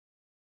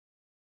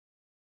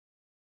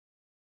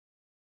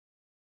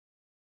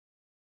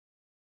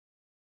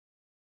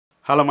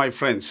Hello, my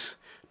friends.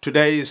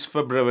 Today is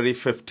February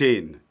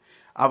 15.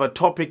 Our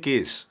topic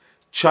is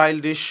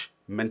Childish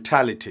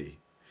Mentality.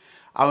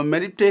 Our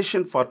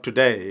meditation for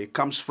today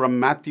comes from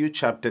Matthew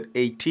chapter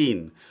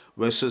 18,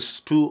 verses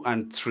 2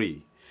 and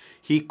 3.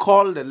 He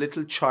called a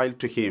little child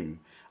to him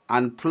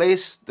and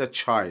placed the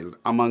child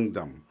among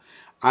them.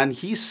 And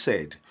he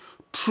said,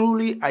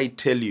 "Truly I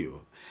tell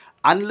you,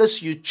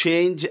 unless you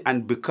change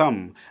and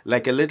become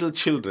like a little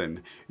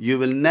children, you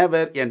will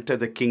never enter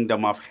the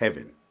kingdom of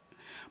heaven."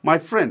 My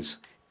friends,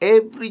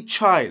 every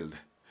child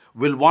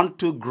will want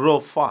to grow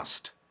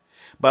fast,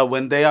 but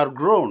when they are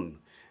grown,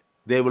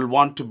 they will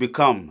want to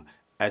become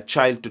a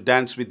child to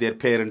dance with their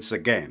parents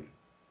again.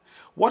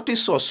 What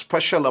is so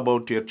special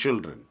about your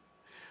children?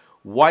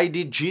 Why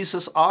did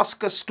Jesus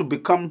ask us to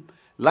become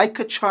like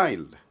a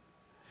child?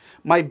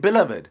 My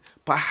beloved,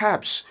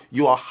 perhaps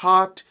your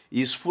heart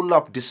is full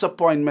of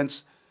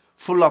disappointments,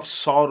 full of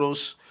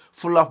sorrows,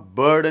 full of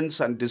burdens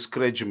and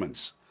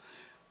discouragements.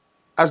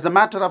 As the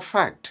matter of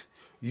fact,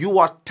 you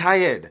are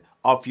tired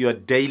of your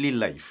daily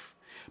life.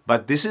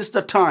 But this is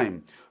the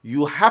time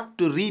you have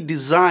to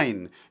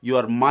redesign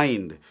your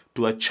mind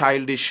to a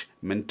childish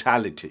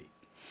mentality.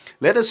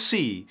 Let us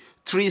see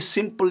three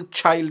simple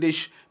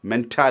childish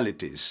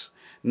mentalities.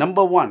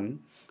 Number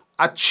one,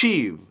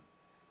 achieve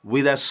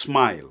with a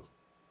smile.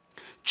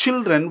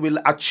 Children will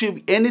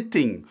achieve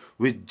anything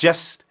with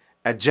just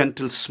a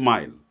gentle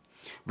smile.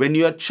 When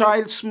your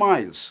child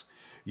smiles,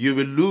 you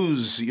will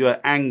lose your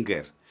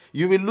anger.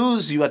 You will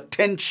lose your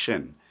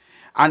tension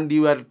and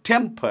your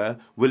temper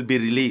will be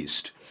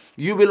released.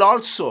 You will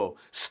also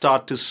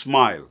start to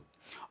smile.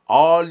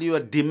 All your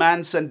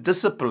demands and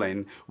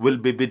discipline will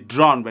be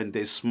withdrawn when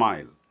they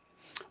smile.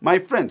 My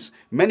friends,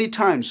 many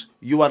times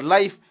your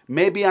life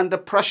may be under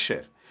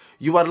pressure.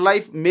 Your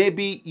life may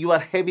be your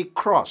heavy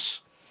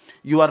cross.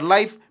 Your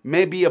life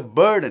may be a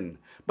burden,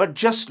 but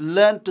just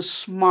learn to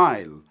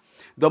smile.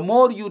 The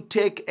more you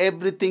take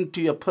everything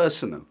to your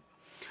personal,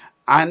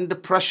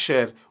 and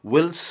pressure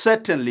will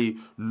certainly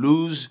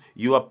lose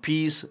your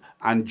peace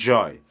and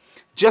joy.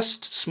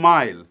 Just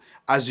smile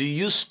as you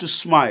used to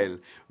smile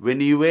when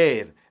you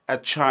were a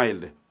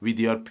child with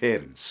your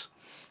parents.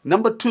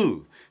 Number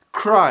two,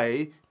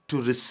 cry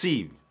to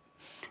receive.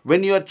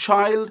 When your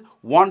child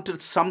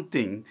wanted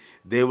something,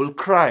 they will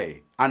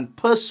cry and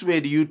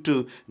persuade you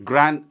to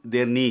grant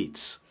their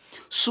needs.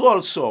 So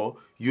also,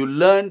 you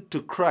learn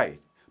to cry,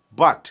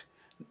 but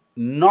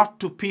not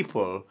to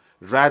people,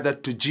 rather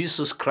to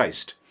Jesus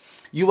Christ.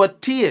 Your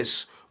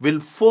tears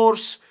will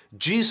force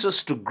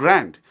Jesus to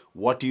grant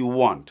what you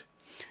want.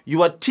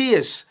 Your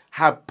tears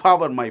have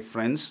power, my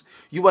friends.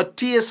 Your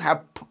tears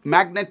have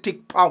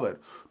magnetic power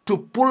to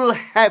pull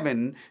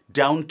heaven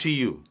down to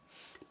you.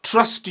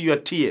 Trust your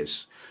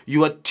tears.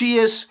 Your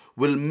tears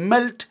will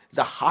melt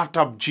the heart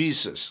of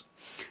Jesus.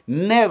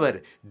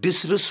 Never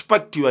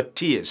disrespect your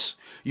tears.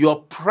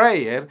 Your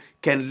prayer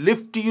can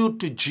lift you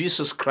to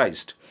Jesus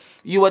Christ.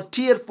 Your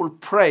tearful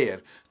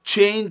prayer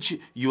change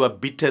your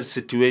bitter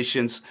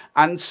situations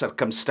and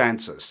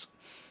circumstances.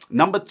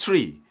 Number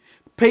three,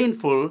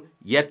 painful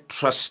yet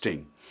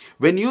trusting.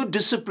 When you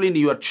discipline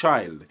your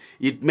child,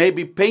 it may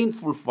be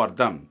painful for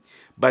them,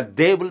 but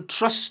they will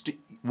trust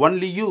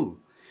only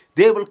you.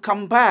 They will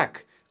come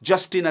back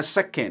just in a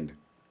second.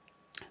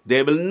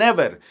 They will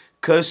never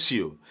curse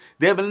you.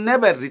 They will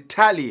never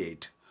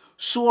retaliate.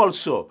 So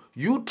also,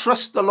 you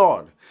trust the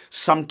Lord.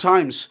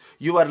 Sometimes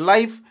your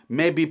life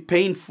may be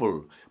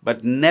painful,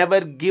 but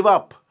never give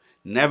up,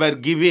 never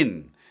give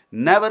in,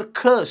 never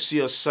curse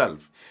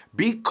yourself.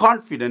 Be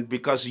confident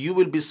because you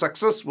will be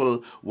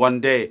successful one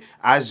day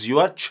as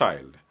your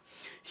child.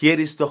 Here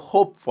is the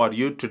hope for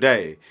you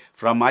today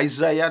from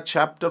Isaiah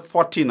chapter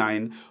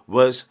 49,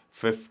 verse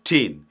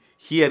 15.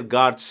 Here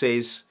God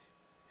says,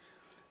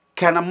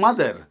 "Can a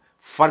mother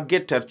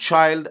forget her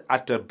child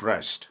at her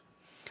breast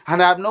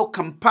and have no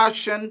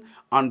compassion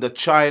on the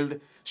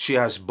child she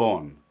has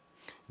borne?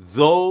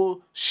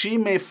 Though she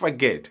may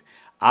forget,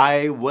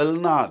 I will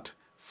not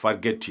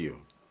forget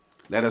you."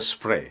 Let us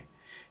pray.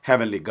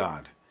 Heavenly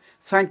God,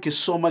 thank you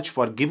so much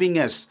for giving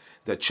us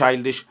the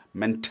childish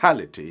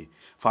mentality,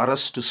 for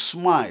us to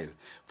smile,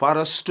 for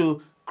us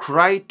to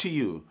cry to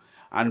you,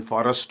 and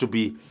for us to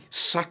be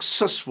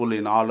successful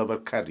in all our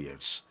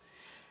careers.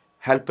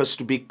 Help us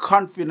to be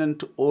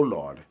confident, O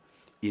Lord.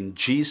 In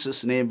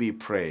Jesus' name we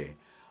pray.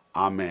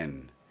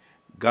 Amen.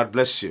 God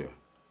bless you.